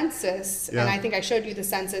the census, and I think I showed you the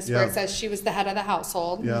census where it says she was the head of the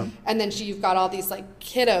household. Yeah. And then you've got all these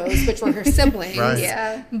kiddos, which were her siblings. Right.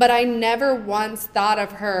 Yeah. But I never once thought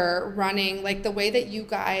of her running, the way that you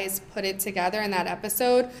guys put it together in that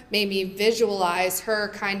episode made me visualize her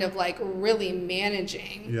kind of really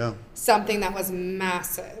managing something that was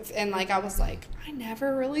massive. And I was I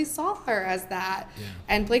never really saw her as that. Yeah.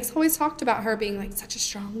 And Blake's always talked about her being such a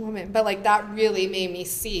strong woman, but that really made me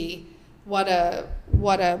see what a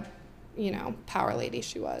power lady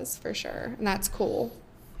she was, for sure. And that's cool.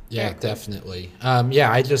 Yeah, definitely.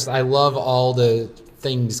 I love all the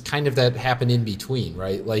things kind of that happen in between,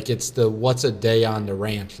 right? It's what's a day on the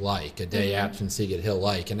ranch like, a day at Chensiget Hill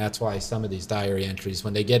like. And that's why some of these diary entries,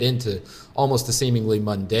 when they get into almost the seemingly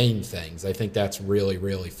mundane things, I think that's really,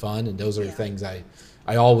 really fun. And those are the things I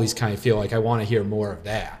always kind of feel like I want to hear more of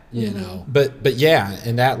that, you know. But yeah,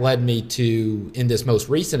 and that led me to, in this most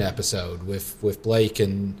recent episode with Blake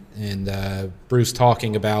and Bruce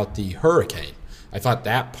talking about the hurricane. I thought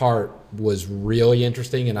that part was really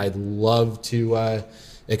interesting, and I'd love to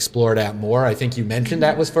explore that more. I think you mentioned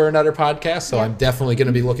that was for another podcast, so I'm definitely going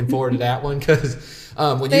to be looking forward to that one, because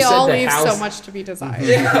when they you said all the leave house, so much to be desired.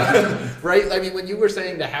 yeah, right. I mean, when you were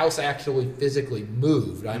saying the house actually physically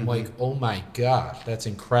moved, I'm like, oh my gosh, that's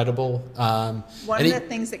incredible. One of the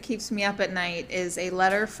things that keeps me up at night is a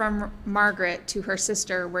letter from Margaret to her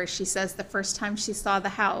sister where she says the first time she saw the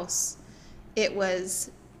house, it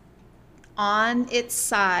was on its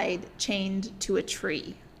side chained to a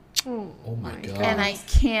tree. Oh my god. And I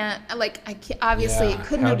can't obviously it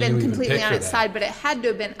couldn't How have do you been even completely on picture its that? side, but it had to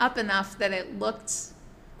have been up enough that it looked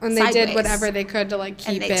And they sideways. did whatever they could to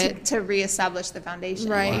keep it. to reestablish the foundation.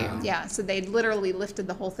 Right. Wow. Yeah, so they literally lifted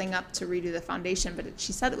the whole thing up to redo the foundation, but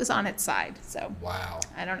she said it was on its side. So Wow.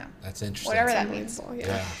 I don't know. That's interesting. Whatever that means.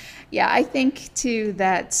 Unbelievable, Yeah, I think too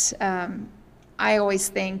that I always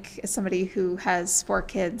think, as somebody who has 4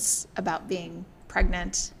 kids, about being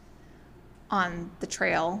pregnant on the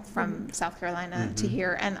trail from South Carolina to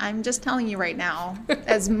here. And I'm just telling you right now,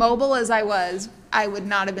 as mobile as I was, I would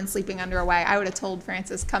not have been sleeping under a wagon. I would have told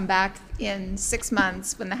Francis, come back in 6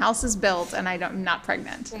 months when the house is built and I'm not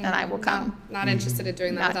pregnant, and I will come. Not interested in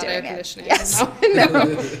doing that Not without air doing it. conditioning. Yes.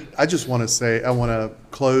 No. I just want to say, I want to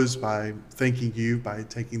close by thanking you by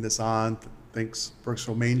taking this on. Thanks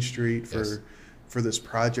Brooksville Main Street for this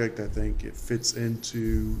project. I think it fits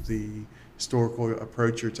into the historical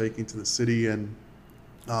approach you're taking to the city, and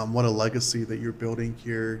what a legacy that you're building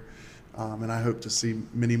here. And I hope to see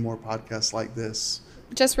many more podcasts like this.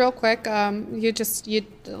 Just real quick, you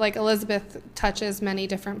like Elizabeth touches many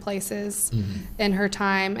different places in her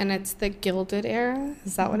time, and it's the Gilded Era.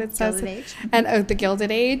 Is that what it says? Gilded Age. And the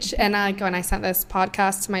Gilded Age. And when I sent this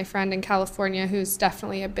podcast to my friend in California, who's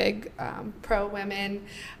definitely a big pro women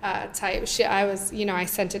type, I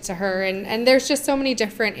sent it to her, and there's just so many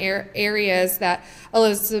different areas that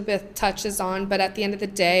Elizabeth touches on. But at the end of the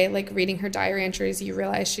day, like reading her diary entries, you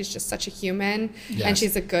realize she's just such a human, and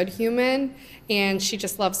she's a good human. And she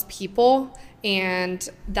just loves people. And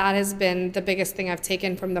that has been the biggest thing I've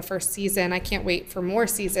taken from the first season. I can't wait for more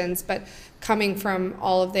seasons. But coming from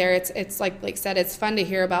all of there, it's like Blake said, it's fun to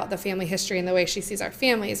hear about the family history and the way she sees our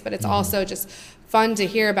families. But it's also just fun to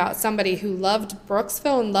hear about somebody who loved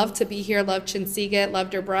Brooksville and loved to be here, loved Chinsegut,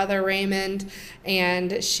 loved her brother Raymond.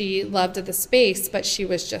 And she loved the space, but she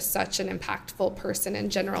was just such an impactful person in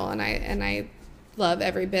general. And I love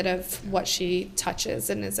every bit of what she touches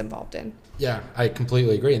and is involved in. Yeah, I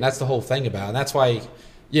completely agree. And that's the whole thing about it. And that's why,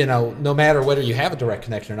 no matter whether you have a direct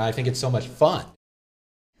connection or not, I think it's so much fun.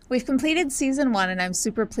 We've completed season 1 and I'm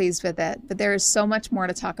super pleased with it, but there is so much more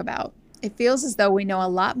to talk about. It feels as though we know a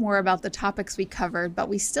lot more about the topics we covered, but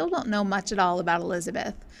we still don't know much at all about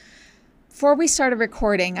Elizabeth. Before we started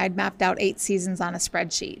recording, I'd mapped out 8 seasons on a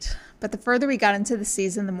spreadsheet. But the further we got into the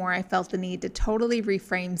season, the more I felt the need to totally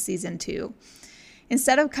reframe season 2.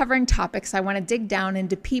 Instead of covering topics, I want to dig down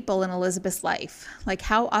into people in Elizabeth's life, like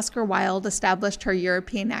how Oscar Wilde established her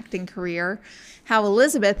European acting career, how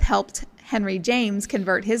Elizabeth helped Henry James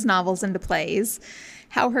convert his novels into plays,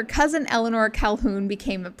 how her cousin Eleanor Calhoun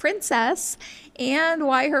became a princess, and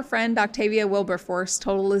why her friend Octavia Wilberforce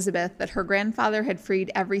told Elizabeth that her grandfather had freed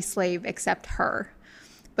every slave except her.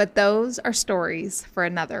 But those are stories for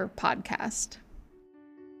another podcast.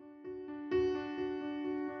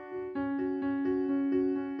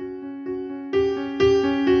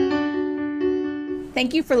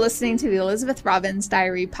 Thank you for listening to the Elizabeth Robbins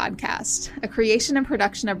Diary podcast, a creation and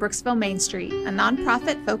production of Brooksville Main Street, a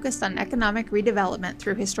nonprofit focused on economic redevelopment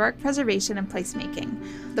through historic preservation and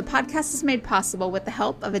placemaking. The podcast is made possible with the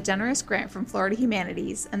help of a generous grant from Florida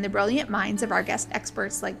Humanities and the brilliant minds of our guest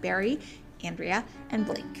experts like Barry, Andrea, and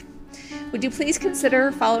Blake. Would you please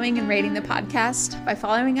consider following and rating the podcast? By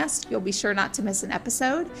following us, you'll be sure not to miss an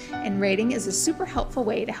episode, and rating is a super helpful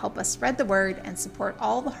way to help us spread the word and support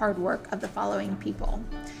all the hard work of the following people.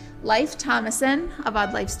 Life Thomason of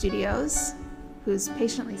Odd Life Studios, who's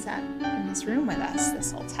patiently sat in this room with us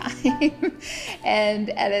this whole time and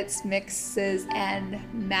edits, mixes, and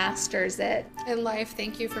masters it. In Life,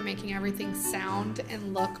 thank you for making everything sound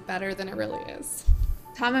and look better than it really is.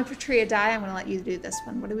 Tom and Patria Dye, I'm going to let you do this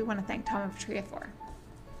one. What do we want to thank Tom and Patria for?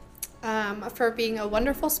 For being a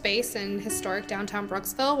wonderful space in historic downtown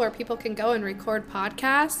Brooksville where people can go and record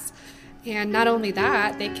podcasts. And not only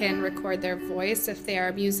that, they can record their voice if they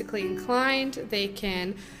are musically inclined. They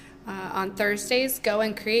can, on Thursdays, go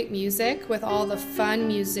and create music with all the fun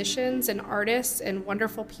musicians and artists and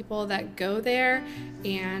wonderful people that go there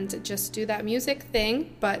and just do that music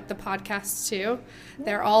thing, but the podcasts too.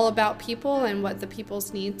 They're all about people and what the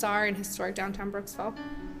people's needs are in historic downtown Brooksville.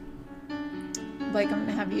 Blake, I'm going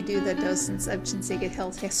to have you do the Docents of Chinsegut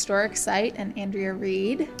Hills Historic Site, and Andrea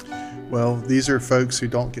Reed. Well, these are folks who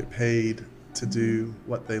don't get paid to do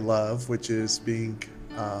what they love, which is being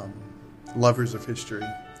lovers of history.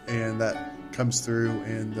 And that comes through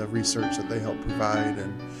in the research that they help provide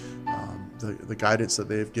and the guidance that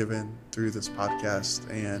they've given through this podcast.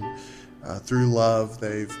 And through love,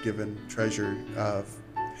 they've given treasure of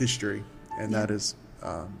history, and that is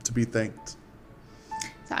to be thanked.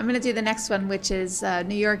 So I'm going to do the next one, which is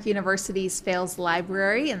New York University's Fales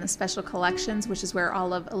Library and the Special Collections, which is where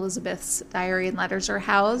all of Elizabeth's diary and letters are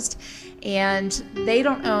housed. And they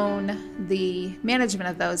don't own the management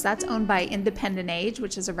of those. That's owned by Independent Age,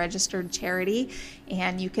 which is a registered charity.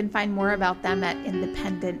 And you can find more about them at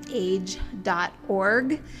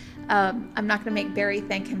independentage.org. I'm not going to make Barry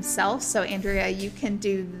thank himself. So Andrea, you can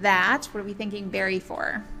do that. What are we thanking Barry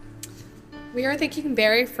for? We are thanking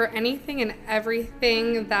Barry for anything and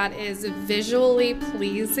everything that is visually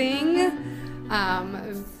pleasing.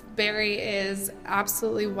 Barry is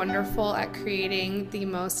absolutely wonderful at creating the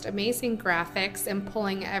most amazing graphics and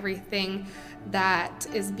pulling everything that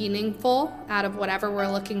is meaningful out of whatever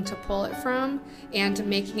we're looking to pull it from and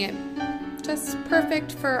making it just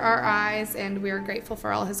perfect for our eyes, and we are grateful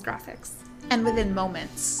for all his graphics. And within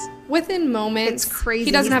moments. Within moments. It's crazy.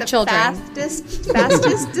 He doesn't He's have children.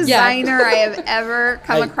 Fastest designer I have ever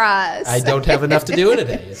come across. I don't have enough to do it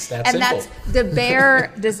today. It's that and simple. that's the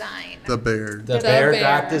Bear Design. The bear. The Bear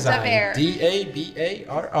dot The design. Bear.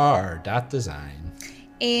 DABARR dot design.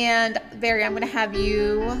 And Barry, I'm going to have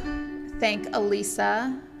you thank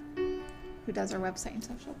Elisa, who does our website and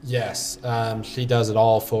social. Yes, she does it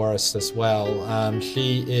all for us as well.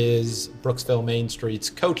 She is Brooksville Main Street's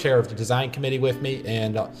co-chair of the design committee with me,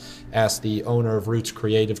 and as the owner of Roots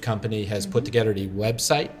Creative Company, has put together the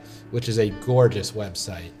website, which is a gorgeous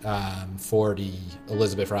website for the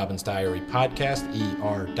Elizabeth Robbins Diary podcast,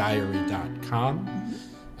 erdiary.com.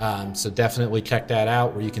 So definitely check that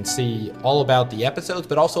out, where you can see all about the episodes,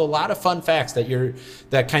 but also a lot of fun facts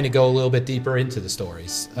that kind of go a little bit deeper into the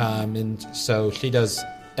stories. And so she does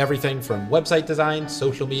everything from website design,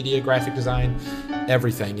 social media, graphic design,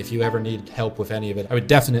 everything. If you ever need help with any of it, I would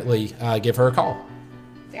definitely give her a call.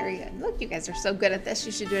 Very good. Look, you guys are so good at this.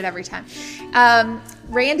 You should do it every time.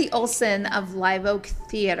 Randy Olson of Live Oak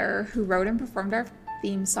Theater, who wrote and performed our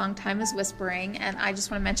theme song, Time is Whispering. And I just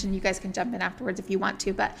want to mention, you guys can jump in afterwards if you want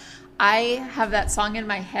to, but I have that song in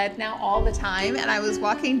my head now all the time. And I was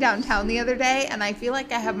walking downtown the other day, and I feel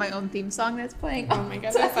like I have my own theme song that's playing. Oh my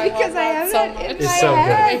goodness, Just I because love I that have so it much. in It's my so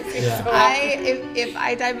good. head. Yeah. If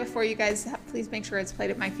I die before you guys, please make sure it's played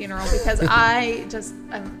at my funeral, because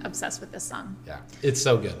I'm obsessed with this song. Yeah, it's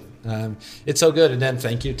so good. It's so good. And then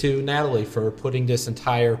thank you to Natalie for putting this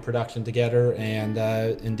entire production together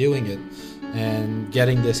and doing it and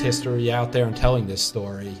getting this history out there and telling this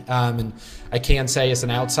story. And I can say, as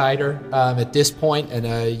an outsider at this point, and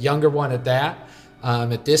a younger one at that,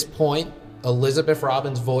 at this point, Elizabeth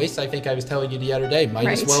Robbins' voice, I think I was telling you the other day, might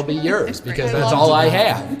as Right. well be yours, because Right. that's all I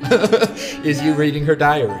have is you reading her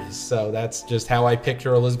diaries. So that's just how I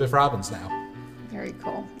picture Elizabeth Robbins now. Very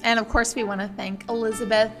cool. And of course, we want to thank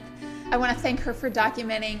Elizabeth. I want to thank her for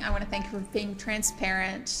documenting. I want to thank her for being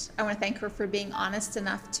transparent. I want to thank her for being honest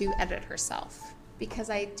enough to edit herself, because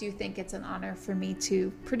I do think it's an honor for me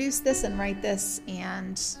to produce this and write this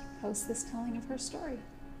and post this telling of her story.